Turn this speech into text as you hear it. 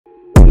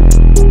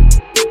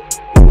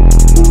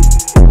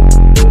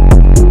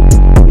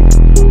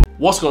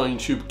What's going on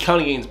YouTube?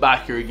 County Gains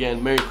back here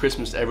again. Merry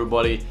Christmas to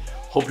everybody.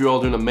 Hope you're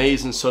all doing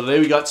amazing. So today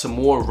we got some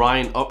more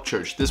Ryan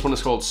Upchurch. This one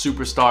is called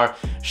Superstar.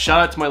 Shout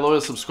out to my loyal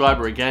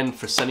subscriber again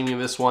for sending me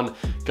this one.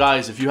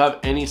 Guys, if you have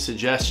any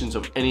suggestions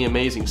of any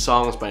amazing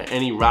songs by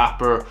any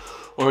rapper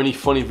or any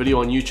funny video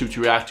on YouTube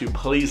to react to,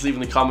 please leave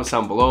in the comments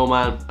down below,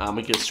 man. I'm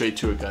gonna get straight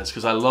to it, guys,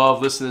 because I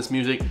love listening to this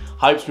music.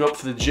 Hypes me up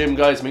for the gym,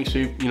 guys. Makes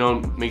me,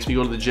 makes me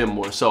go to the gym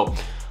more. So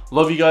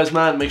love you guys,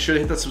 man. Make sure to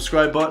hit that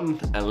subscribe button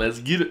and let's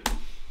get it.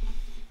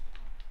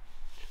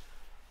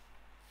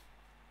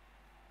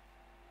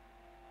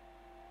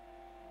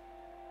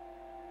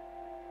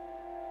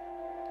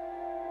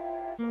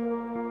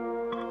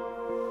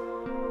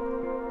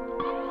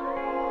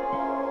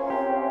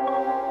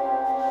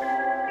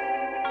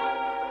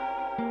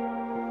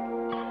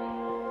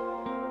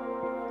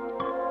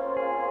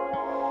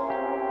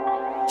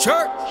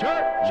 Church.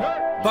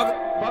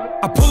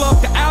 I pull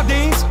up the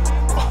Aldines.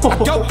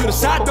 I go through the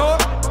side door.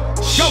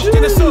 Ghost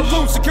in the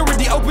saloon,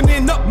 security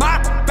opening up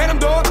my phantom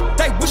door.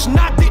 They wishing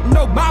I didn't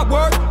know my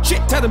word.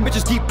 Shit, tell them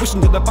bitches keep pushing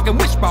to the fucking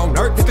wishbone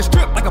hurt. Hit the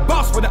strip like a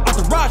boss with an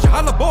entourage.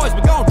 Holla boys,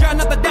 we gon' drown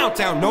out the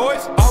downtown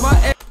noise. All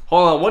my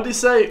Hold on, what did he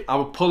say? I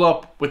would pull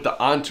up with the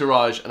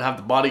entourage and have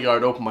the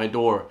bodyguard open my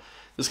door.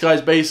 This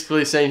guy's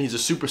basically saying he's a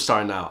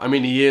superstar now. I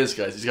mean, he is,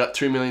 guys. He's got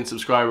 3 million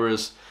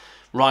subscribers.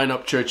 Ryan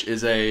Upchurch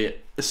is a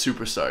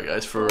superstar,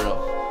 guys, for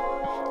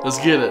real. Let's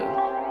get it.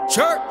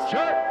 Church.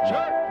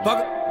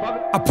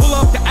 I pull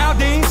up the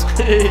Aldines.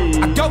 Hey.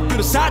 I go through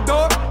the side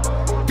door.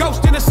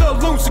 Ghost in the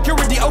saloon,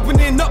 security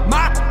opening up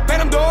my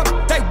phantom door.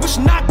 They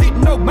wishing I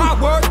didn't know my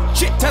word.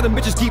 Shit, tell them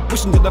bitches keep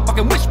pushing to the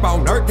fucking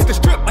wishbone hurt. Hit the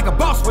strip like a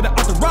boss with an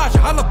entourage.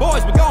 Holla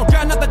boys, we gon'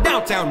 drown out the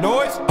downtown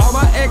noise. All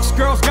my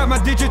ex-girls got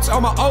my digits.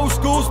 All my old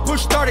schools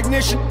push start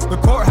ignition. The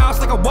courthouse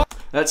like a wall.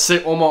 That's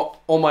sick.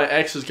 All my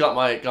exes got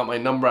my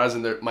number, as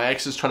in my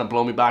ex is trying to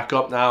blow me back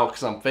up now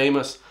because I'm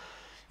famous.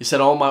 He said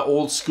all my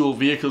old school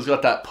vehicles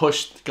got that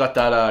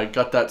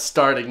got that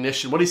start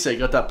ignition. What do you say?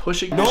 Got that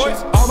push ignition?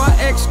 Noise. All my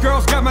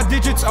ex-girls got my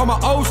digits. All my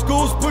old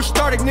schools push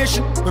start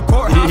ignition. The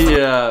courthouse.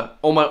 Yeah,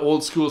 all my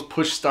old schools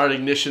push start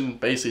ignition.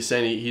 Basically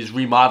saying he's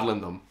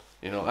remodeling them.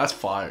 You know, that's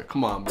fire.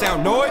 Come on, bro.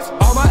 Sound noise.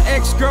 All my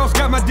ex-girls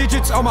got my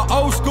digits. All my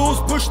old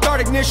schools push start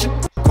ignition.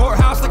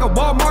 Courthouse like a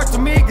Walmart to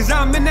me, cause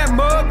I'm in that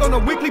mug on a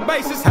weekly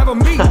basis. Have a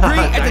meet and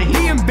greet at the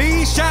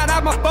DMV. Shout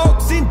out my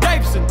folks in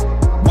Davidson.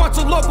 Once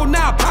a local,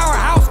 now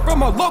powerhouse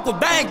from a local,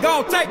 they ain't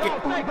gon' take it.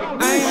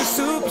 I ain't a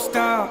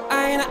superstar,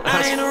 I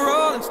ain't a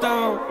rolling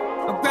stone.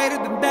 I'm greater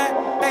than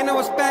that, they know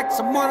it's facts,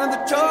 I'm one of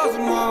the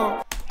chosen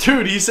ones.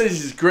 Dude, he says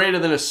he's greater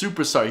than a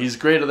superstar. He's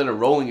greater than a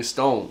Rolling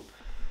Stone.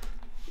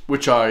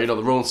 Which are, the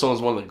Rolling Stone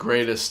is one of the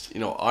greatest,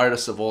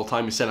 artists of all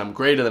time. He said, I'm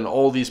greater than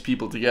all these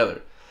people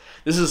together.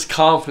 This is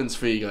confidence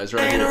for you guys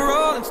right here. I ain't a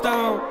rolling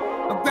stone,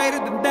 I'm greater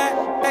than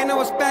that, they know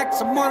it's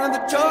facts, I'm one of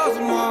the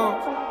chosen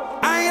ones.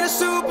 I ain't a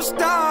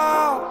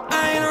superstar,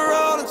 I ain't a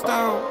rolling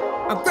stone.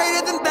 I'm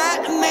greater than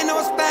that, and they know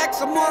it's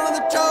facts, I'm one of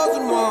the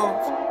chosen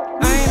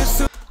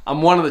ones.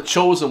 I'm one of the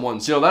chosen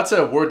ones. That's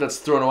a word that's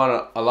thrown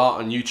around a lot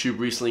on YouTube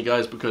recently,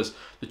 guys, because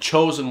the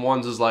chosen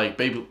ones is like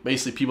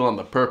basically people on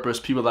the purpose,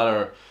 people that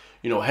are,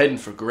 heading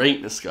for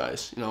greatness,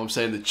 guys. You know what I'm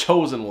saying? The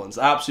chosen ones,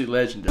 absolute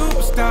legendary.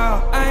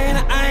 Superstar,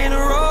 I ain't a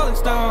rolling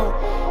stone.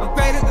 I'm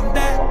greater than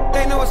that,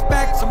 they know it's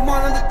facts, I'm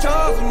one of the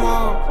chosen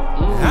ones.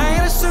 I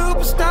ain't a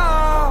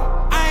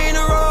superstar, I ain't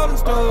a rolling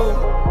stone.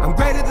 I'm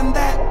greater than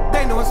that,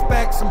 they know it's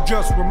facts, I'm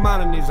just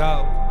reminding these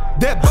hoes.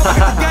 That bubble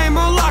got the game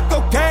on lock,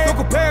 okay? Don't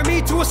compare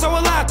me to a so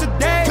alive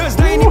today, cause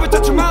they ain't even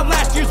touching my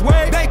last year's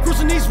wave. They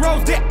cruising these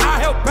roads that I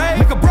help pay.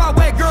 Make a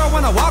Broadway girl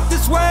when I walk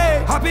this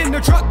way. Hop in the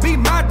truck, be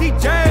my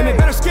DJ. And they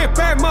better skip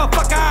every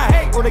motherfucker I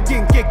hate, or they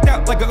getting kicked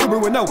out like an Uber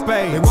with no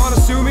pay. They wanna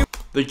sue me.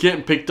 They're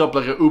getting picked up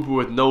like an Uber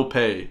with no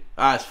pay.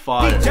 That's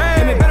fire.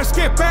 And they better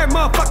skip every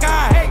motherfucker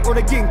I hate, or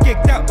they getting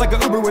kicked out like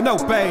an Uber with no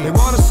pay. They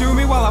wanna sue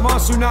me while I'm on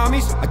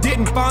tsunamis. I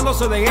didn't fondle,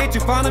 so they ain't too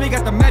fond of me.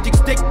 Got the magic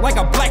stick like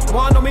a black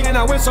wand on me. And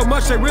I win so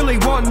much they really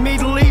want me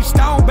to leave.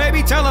 Stone,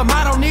 baby, tell them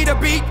I don't need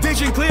a beat.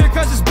 Vision clear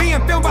cause it's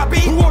being filmed by beat.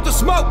 Who want the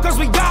smoke cause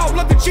we all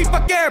love the cheap.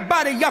 Fuck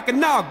everybody, y'all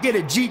can all get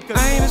a G. Cause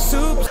I ain't a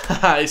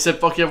super. He said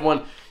fuck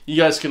everyone. You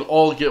guys can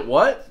all get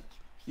what?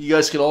 You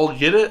guys can all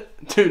get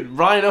it? Dude,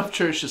 Ryan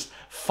Upchurch just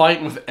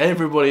fighting with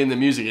everybody in the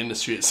music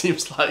industry, it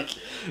seems like.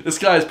 This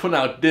guy is putting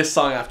out diss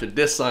song after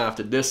diss song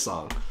after diss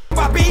song.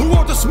 Who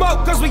want the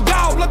smoke cause we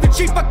all love the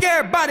cheap. Fuck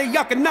everybody,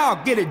 y'all can all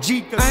get a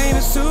G. I ain't a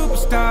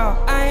superstar,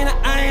 I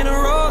ain't a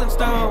rolling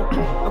stone.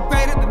 I'm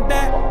greater than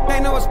that, they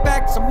know it's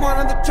facts, I'm one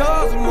of the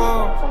chosen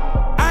ones.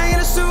 I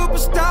ain't a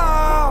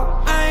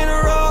superstar, I ain't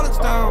a rolling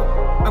stone.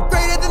 I'm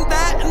greater than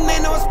that, and they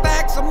know it's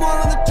facts, I'm one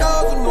of the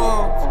chosen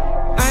ones.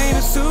 I ain't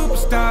a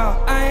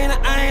superstar,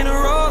 I ain't a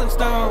rolling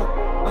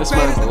stone. This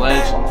man's a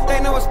legend.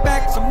 They know it's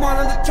facts, I'm one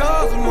of the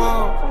chosen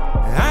ones.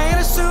 I ain't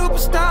a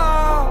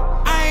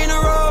superstar, I ain't a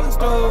rolling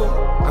stone.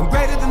 I'm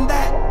greater than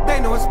that,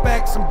 they know it's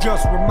facts, I'm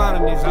just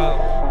reminding these hoes.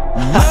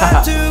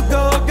 Love to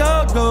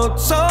go,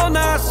 so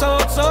not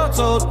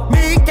sold.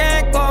 Me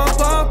can't go,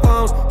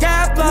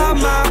 Kevlar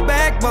my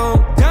backbone.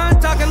 Done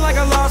talking like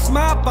I lost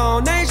my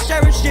phone. Ain't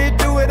sharing shit,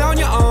 do it on your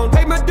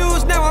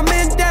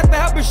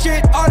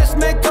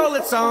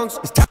songs.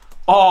 It's time.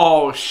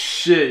 Oh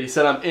shit, he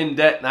said I'm in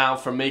debt now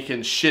for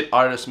making shit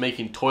artists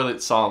making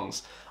toilet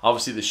songs.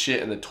 Obviously the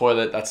shit and the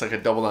toilet, that's like a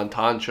double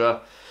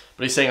entendre.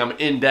 But he's saying I'm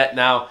in debt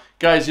now.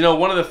 Guys, you know,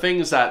 one of the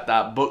things that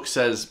that book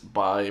says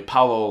by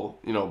Paulo,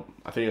 you know,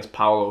 I think it's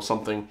Paulo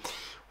something,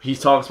 he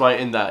talks about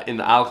in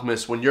the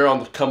Alchemist, when you're on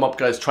the come up,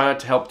 guys, try not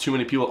to help too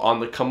many people on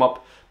the come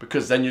up,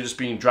 because then you're just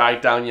being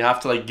dragged down. You have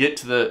to like get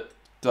to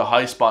the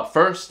high spot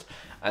first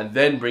and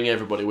then bring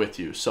everybody with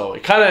you. So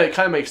it kind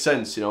of makes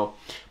sense, you know.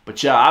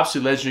 But yeah,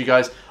 absolutely legendary,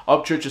 guys.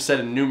 Upchurch has said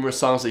in numerous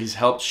songs that he's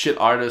helped shit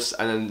artists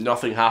and then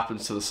nothing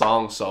happens to the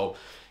song, so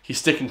he's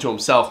sticking to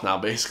himself now,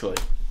 basically.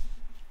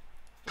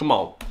 Come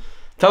on.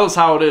 Tell us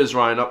how it is,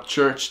 Ryan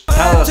Upchurch.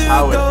 Tell us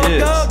how it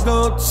is.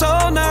 Go,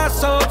 so not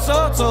so.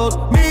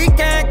 Me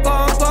can't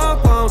go.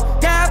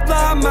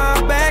 Kevlar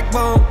my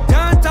backbone.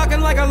 Done talking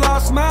like I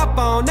lost my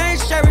phone. Ain't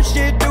sharing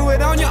shit, do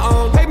it on your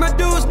own. Pay my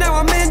dues, now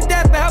I'm in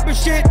debt for helping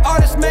shit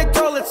artists make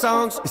toilet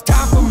songs. It's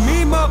time for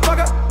me,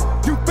 motherfucker.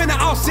 You finna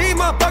all see,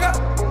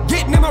 motherfucker.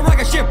 Getting in my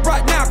rocket ship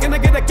right now. Can I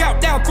get a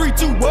countdown? 3,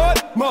 2, 1,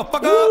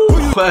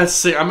 motherfucker. Let's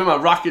see. I'm in my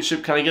rocket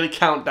ship. Can I get a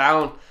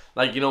countdown?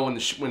 Like, you know,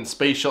 when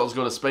space shuttles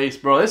go to space,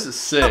 bro. This is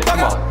sick.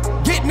 Come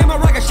on. Getting in my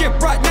rocket ship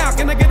right now.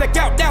 Can I get a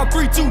countdown?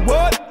 3, 2, 1,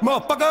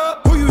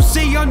 motherfucker. Who you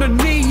see under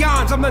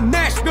neons? I'm the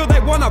Nashville they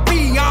wanna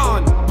be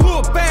on.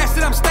 Blue fast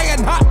and I'm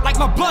staying hot like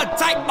my blood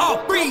type all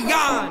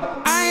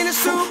Freon. I ain't a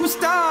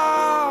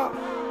superstar.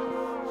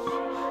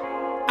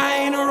 I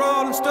ain't a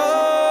rolling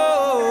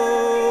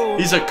stone.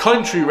 He's a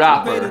country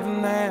rapper. Better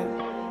than that.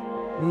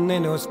 They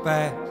know it's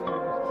fast.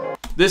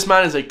 This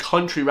man is a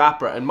country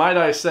rapper, and might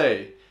I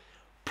say,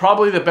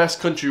 probably the best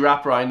country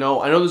rapper I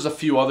know. I know there's a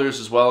few others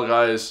as well,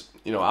 guys,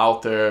 you know,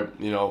 out there,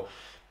 you know,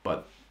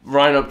 but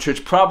Ryan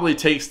Upchurch probably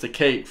takes the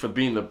cake for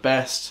being the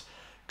best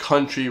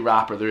country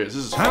rapper there is.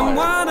 This is fire. I'm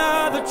one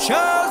of the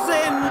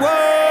chosen ones.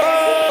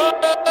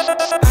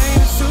 I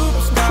ain't a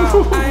superstar.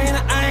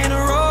 I ain't a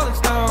rolling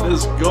stone.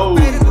 Let's go.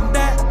 Better than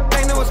that.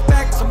 They know it's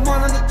facts. I'm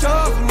one of the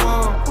chosen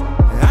ones.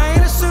 I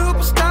ain't a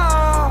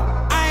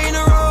superstar. I ain't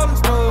a rolling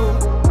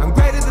stone. I'm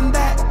greater than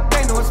that.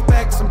 They know it's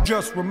facts. I'm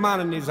just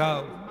reminding these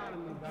hoes.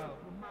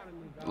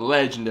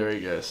 Legendary,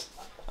 guys.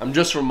 I'm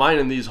just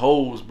reminding these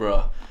hoes,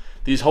 bro.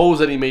 These hoes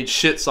that he made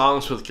shit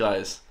songs with,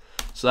 guys.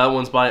 So that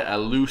one's by A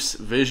Loose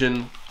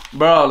Vision.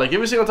 Bro, like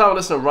every single time I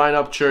listen to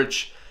Ryan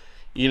Upchurch,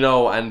 you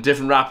know, and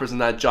different rappers in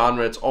that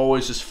genre, it's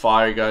always just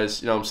fire,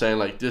 guys. You know what I'm saying?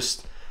 Like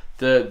just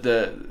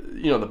the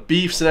you know, the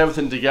beefs and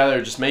everything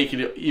together just make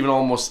it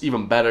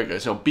even better,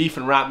 guys. You know, beef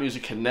and rap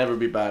music can never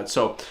be bad.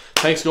 So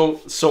thanks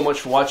so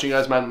much for watching,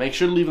 guys, man. Make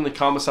sure to leave in the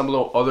comments down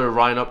below other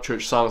Ryan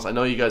Upchurch songs. I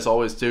know you guys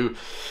always do.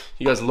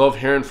 You guys love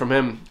hearing from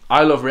him.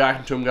 I love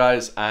reacting to him,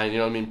 guys. And you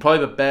know what I mean? Probably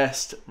the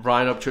best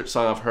Ryan Upchurch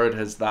song I've heard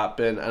has that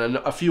been, and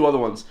a few other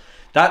ones.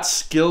 That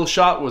skill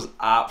shot was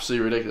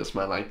absolutely ridiculous,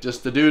 man. Like,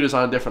 just the dude is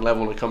on a different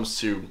level when it comes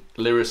to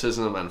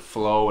lyricism and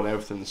flow and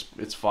everything.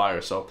 It's fire.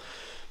 So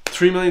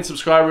 3 million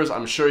subscribers.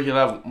 I'm sure he'll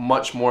have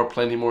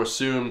plenty more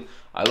soon.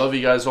 I love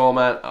you guys all,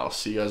 man. I'll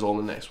see you guys all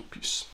in the next one. Peace.